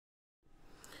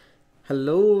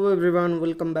Hello everyone,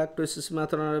 welcome back to SSC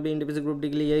Maithon RRB NTPC group D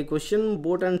के लिए। यही question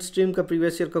boat and stream का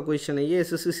previous year का question है। ये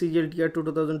एसएससी सीजीएल टीयर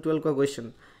 2012 का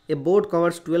question. A boat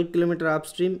covers 12 kilometre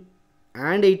upstream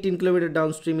and 18 kilometre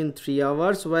downstream in 3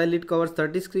 hours while it covers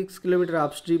 36 kilometre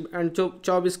upstream and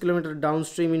 24 kilometre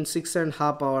downstream in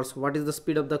 6.5 hours. What is the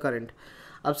speed of the current?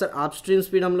 अब sir upstream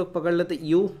speed हम लोग पकड़ लेते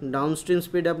u, downstream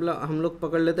speed हम लोग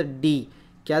पकड़ लेते d।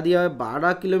 क्या दिया है?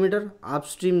 12 किलोमीटर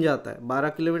अपस्ट्रीम जाता है। 12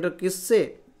 किलोमीटर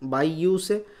किससे? बाई यू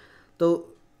से। तो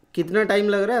कितना टाइम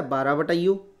लग रहा है? 12 बटा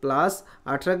यू प्लस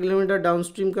 18 किलोमीटर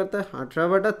डाउनस्ट्रीम करता है 18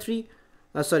 बटा 3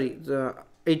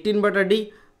 18 बटा D,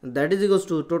 that is equals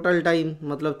to total time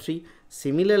मतलब 3।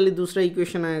 सिमिलरली दूसरा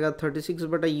इक्वेशन आएगा 36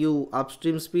 बटा you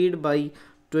upstream speed by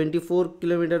 24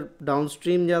 kilometre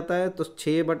downstream जाता है तो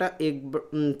 6 बटा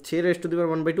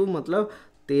 1/2 मतलब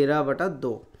 13 बटा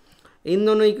 2। इन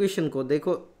दोनों इक्वेशन को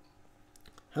देखो,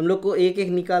 हम लोग को एक एक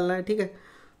निकालना है, ठीक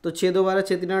है। तो 6 2 12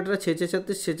 6 3 18 6 6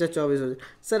 36 6 4 24 हो जाए।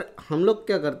 सर हम लोग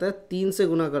क्या करता है? 3 से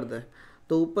गुना करता है।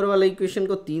 तो ऊपर वाला इक्वेशन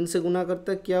को 3 से गुना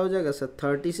करता है, क्या हो जाएगा sir?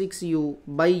 36u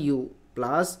by you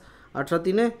plus 18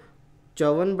 3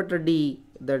 54 बटा D,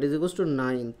 that is equals to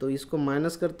 9। तो इसको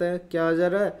माइनस करता है, क्या आ जा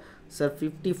रहा है सर?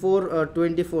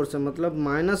 24 से मतलब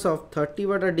माइनस ऑफ 30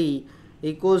 बटा D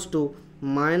equals to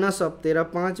minus of 13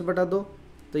 5 बटा 2।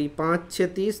 तो ये 5 6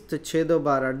 30, तो 6 2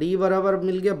 12, डी बराबर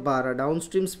मिल गया 12, डाउन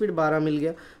स्ट्रीम स्पीड 12 मिल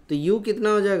गया। तो यू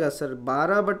कितना हो जाएगा सर?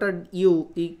 12 बटा यू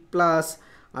प्लस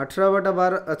 18 बटा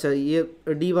 12। अच्छा, ये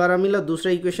डी 12 मिला,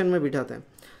 दूसरे इक्वेशन में बिठाते हैं।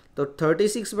 तो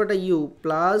 36 बटा यू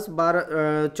प्लस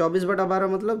 24 बटा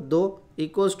 12 मतलब 2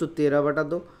 इक्वल्स टू 13 बटा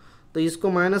 2। तो इसको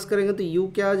माइनस करेंगे तो यू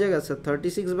क्या आ जाएगा sir?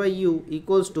 36 by you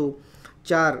equals to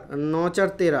 4 9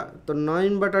 4 13, तो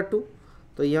 9 बटा 2।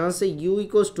 तो यहाँ से u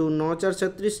equals to 9 4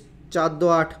 36 4 2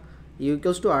 8, you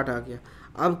equals to 8 आ गया।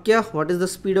 अब क्या? What is the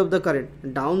speed of the current?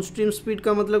 Down stream speed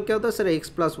का मतलब क्या होता है सर? x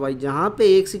प्लस वाई, जहाँ पे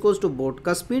x इक्वल्स टू बोट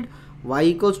का speed, y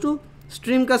equals to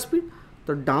stream का स्पीड।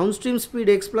 तो down stream speed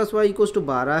x plus Y equals to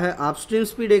 12 है, up stream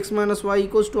speed x minus Y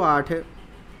equals to 8 है।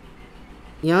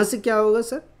 यहाँ से क्या होगा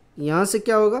सर? यहाँ से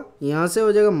क्या होगा? यहाँ से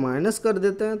हो जाएगा माइनस कर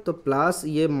देते हैं तो प्लस,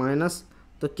 ये माइनस,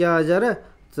 तो क्या आ जा रहा है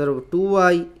सर?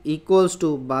 2y इक्वल्स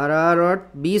टू 12 और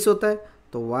 8 20 होता है,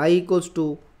 तो y इक्वल्स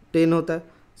टू 10 होता है।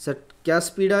 सर क्या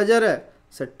स्पीड आ जा रहा है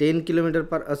सर? 10 किलोमीटर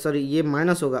पर, सॉरी ये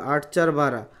माइनस होगा, 8 4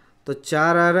 12, तो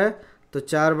 4 आ रहा है, तो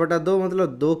 4 बटा 2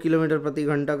 मतलब 2 किलोमीटर प्रति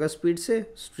घंटा का स्पीड से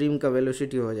स्ट्रीम का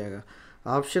वेलोसिटी हो जाएगा।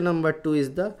 Option number 2 is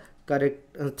the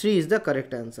correct, 3 is the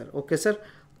correct answer. Okay sir,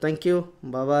 thank you,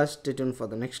 bye bye, stay tuned for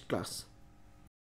the next class.